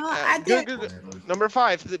 Good. Number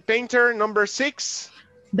 5, the painter. Number 6.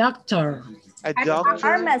 Doctor. A doctor.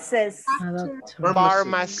 Pharmacist.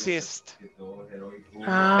 Pharmacist.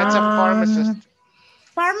 That's a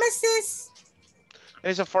pharmacist.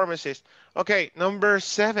 It's a pharmacist. Okay, number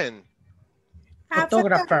 7.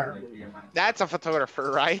 Photographer. That's a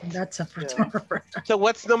photographer, right? That's a photographer. So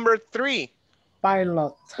what's number 3?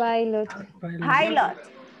 Pilot.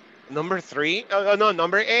 Number 3? Oh, no,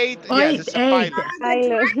 number 8. Yes, it's a pilot.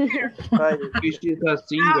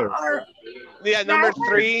 Yeah, number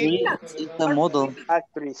 3. It's a model.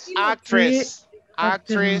 Actress.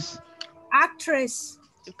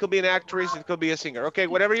 It could be an actress. It could be a singer. Okay,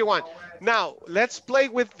 whatever you want. Now, let's play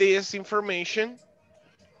with this information.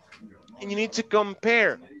 And you need to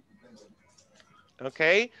compare.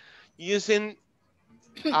 Okay? Using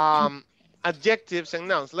adjectives and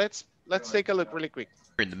nouns. Let's take a look really quick.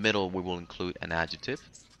 In the middle, we will include an adjective.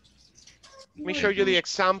 Let me show you the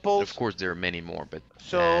examples. Of course, there are many more, but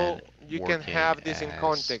so you can have this in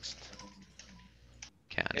context.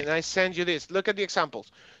 And I send you this. Look at the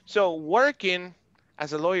examples. So working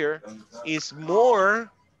as a lawyer is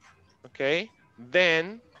more, okay,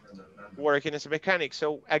 than working as a mechanic.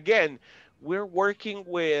 So again, we're working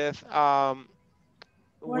with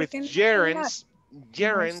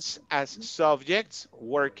gerunds as subjects,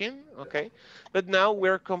 working, okay? But now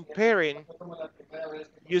we're comparing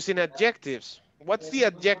using adjectives. What's the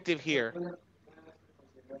adjective here?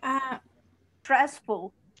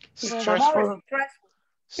 Stressful. Stressful.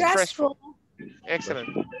 Excellent.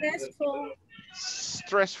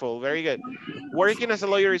 Stressful. Very good. Working as a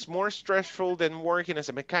lawyer is more stressful than working as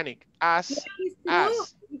a mechanic. It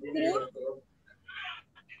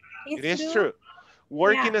is true.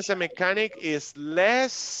 Working as a mechanic is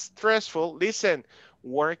less stressful. Listen,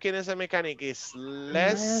 working as a mechanic is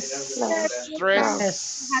less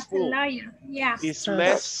stressful. It's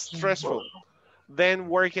less stressful than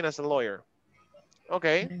working as a lawyer.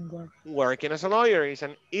 Okay. Working as a lawyer is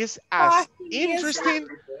as interesting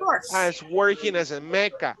as working as a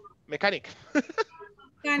mechanic.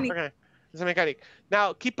 Okay. As a mechanic.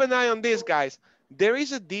 Now, keep an eye on this, guys. There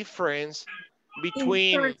is a difference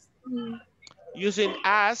between using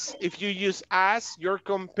as. If you use as, you're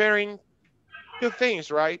comparing two things,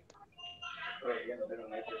 right?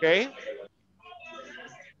 Okay.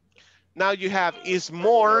 Now you have is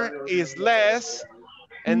more, is less,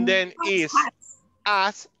 and then is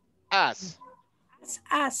as.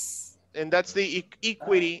 And that's the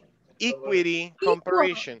equity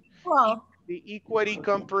comparison. The equity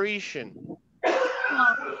comparison.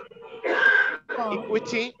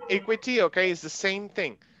 Equity, okay, is the same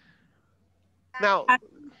thing. Now,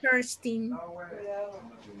 interesting.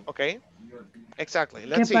 Okay, exactly.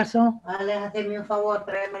 Let's see.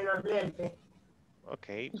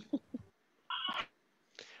 Okay.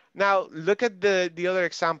 Now, look at the other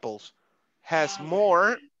examples. Has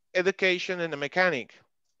more education than a mechanic.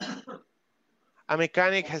 A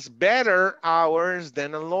mechanic has better hours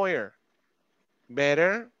than a lawyer.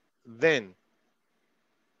 Better than.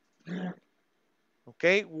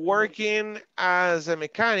 Okay, working as a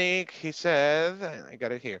mechanic, he said, I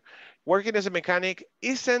got it here. Working as a mechanic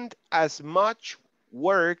isn't as much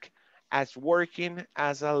work as working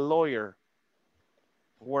as a lawyer.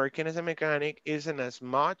 Working as a mechanic isn't as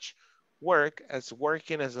much work as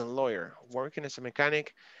working as a lawyer. Working as a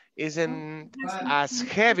mechanic isn't as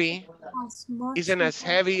heavy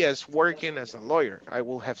as working as a lawyer, I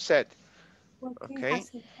will have said. Okay.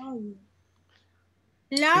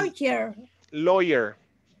 Lawyer.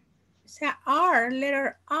 It's a R,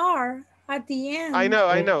 letter R at the end. I know.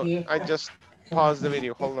 I just paused the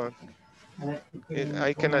video. Hold on.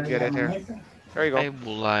 I cannot get it here. There you go. I would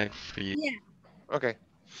like for you. Yeah. Okay.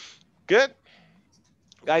 Good.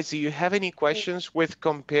 Guys, do you have any questions with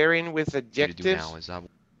comparing with adjectives?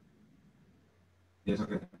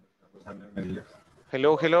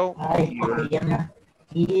 Hello.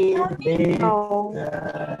 No,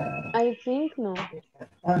 I think no.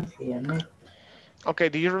 Okay,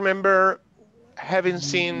 do you remember having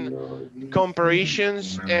seen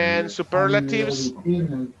comparisons and superlatives?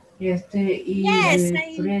 Yes, Better.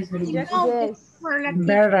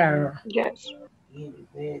 Yes.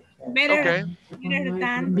 Better. Okay. Better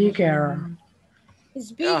than. Bigger.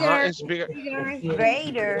 It's bigger. It's bigger.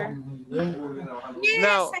 Greater. Yes.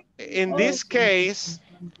 Now, in this case,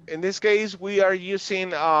 we are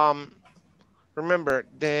using remember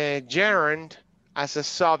the gerund as a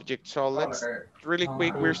subject. So let's really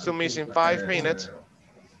quick. We're still missing 5 minutes.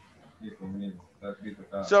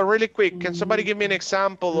 So really quick, can somebody give me an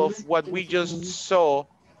example of what we just saw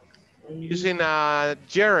using a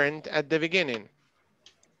gerund at the beginning?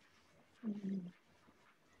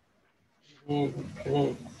 I'm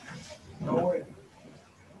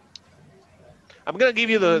gonna give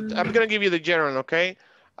you the gerund, okay?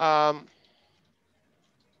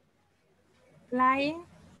 Flying.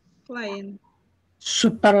 Flying.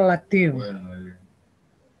 Superlativo.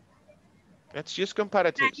 Let's use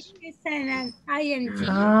comparatives. It's an ing.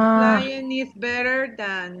 Flying is better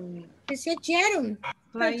than. It's a gerund.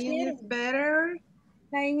 Flying is better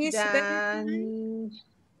Flying is better than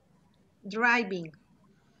driving.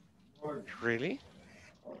 Really?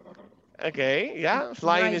 Okay, yeah.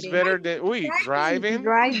 Flying is better than driving.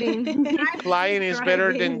 Flying is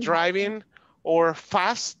better than driving, or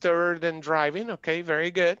faster than driving. Okay,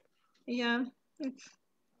 very good. Yeah.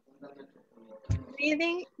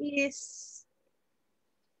 Reading is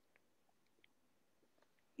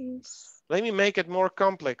is Let me make it more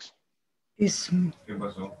complex. Is more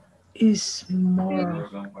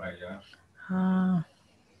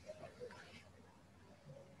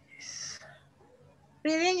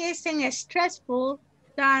reading isn't stressful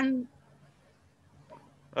than.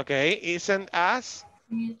 Okay, isn't as.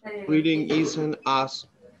 Reading isn't as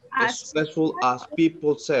stressful as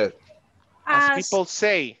people said. As people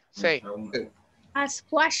say. As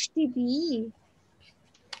watch TV.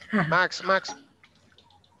 Max.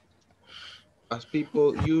 As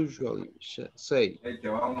people usually say.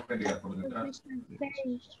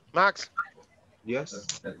 Max.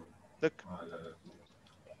 Yes. Look.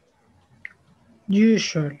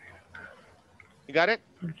 Usually. You got it?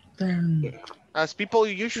 Then. As people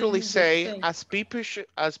usually say, as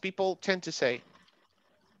people tend to say.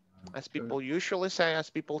 As people usually say, as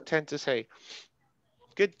people tend to say.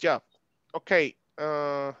 Good job. Okay.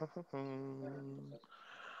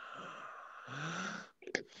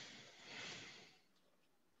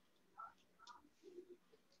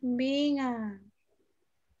 Being a.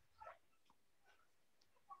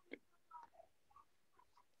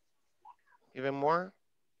 Even more?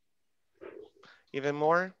 Even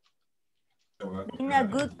more? Being a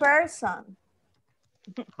good person.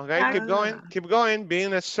 Okay, keep going.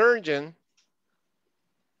 Being a surgeon.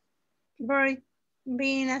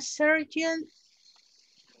 Being a surgeon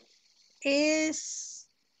is.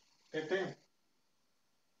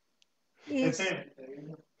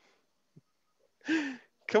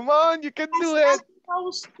 Come on, you can do it.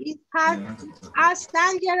 It has as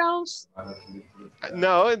dangerous.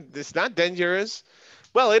 No, it's not dangerous.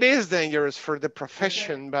 Well, it is dangerous for the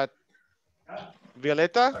profession, but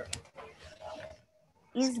Violeta?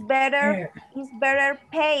 Is better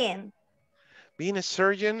paying. Being a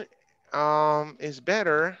surgeon is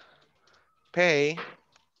better pay.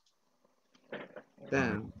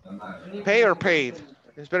 Damn. Pay or paid?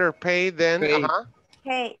 It's better paid than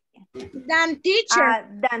Pay. Than teacher.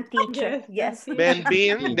 Than teacher, yes. Than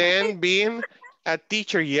being a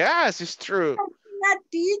teacher. Yes, it's true. Not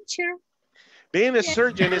teacher. Being a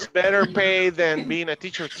surgeon is better paid than being a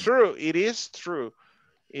teacher. True. It is true.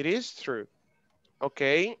 It is true.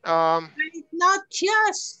 Okay. It's not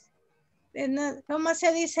just. ¿Cómo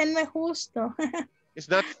se dice? No es justo. It's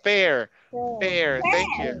not fair. Fair.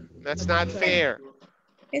 Thank you. That's not fair.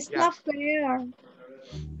 It's not fair.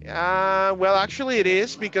 Well, actually it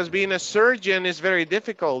is, because being a surgeon is very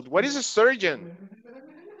difficult. What is a surgeon?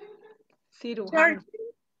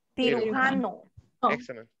 Cirujano.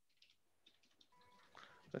 Excellent.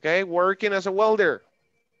 Okay, working as a welder.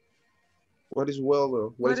 What is welder?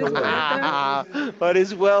 What is a welder? What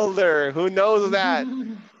is welder? Who knows that?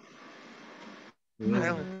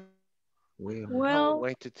 Well,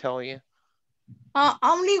 wait to tell you.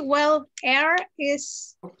 Only air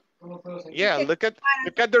is. Yeah, look at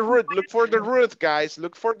the root. Look for the root, guys.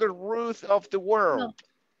 Look for the root of the word.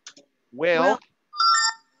 Welding.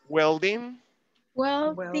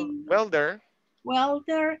 Welder.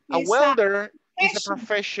 A welder is a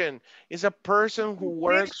profession. Is a person who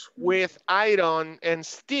works with iron and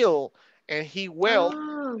steel, and he welds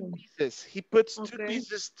pieces. He puts two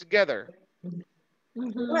pieces together.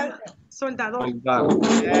 Soldador.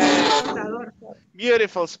 Soldador.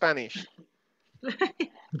 Beautiful Spanish.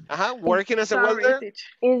 Working as a welder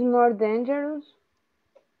is more dangerous.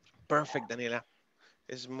 Perfect, Daniela.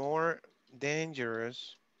 Is more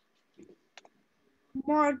dangerous.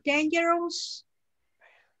 More dangerous.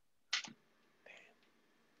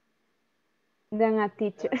 than a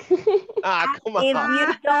teacher. Come on. If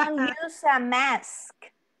you don't use a mask.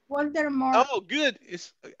 Voldemort. Oh, good.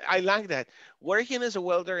 I like that. Working as a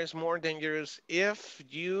welder is more dangerous if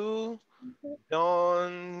you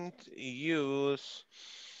don't use.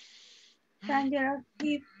 Dangerous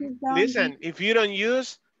if you don't Listen, use if you don't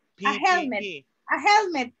use a helmet. PPE. A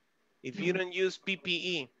helmet. If you don't use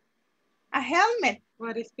PPE. A helmet.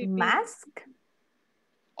 What is PPE? Mask.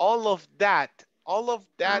 All of that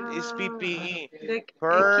is PPE.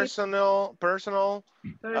 Personal,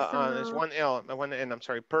 there's one L, one N, I'm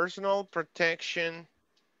sorry. Personal protection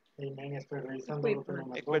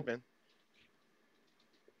equipment.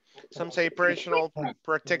 Some say personal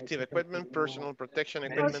protective equipment, personal protection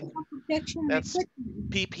equipment. That's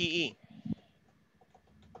PPE.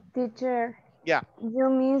 Teacher. Yeah. You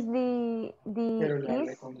means The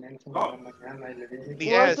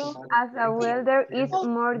S. Working as a welder is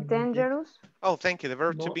more dangerous. Oh, thank you. The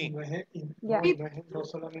verb to be. Yeah.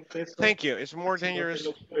 Thank you. It's more dangerous.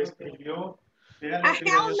 A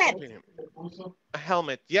helmet. A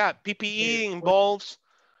helmet. Yeah, PPE involves.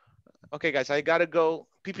 Okay, guys, I gotta go.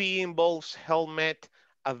 PPE involves helmet,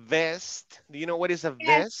 a vest. Do you know what is a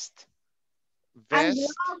vest?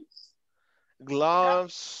 Vest.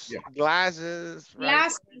 Gloves, glasses,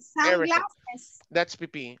 right? Sunglasses. That's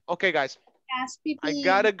PPE. Okay, guys. Yes, PPE. I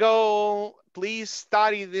gotta go. Please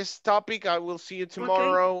study this topic. I will see you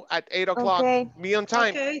tomorrow at 8 o'clock. Okay. Be on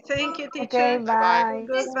time. Okay, thank you, teacher. Okay, bye.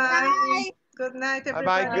 Goodbye. Good night,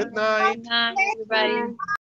 everybody. Bye-bye. Good night. Good night, everybody.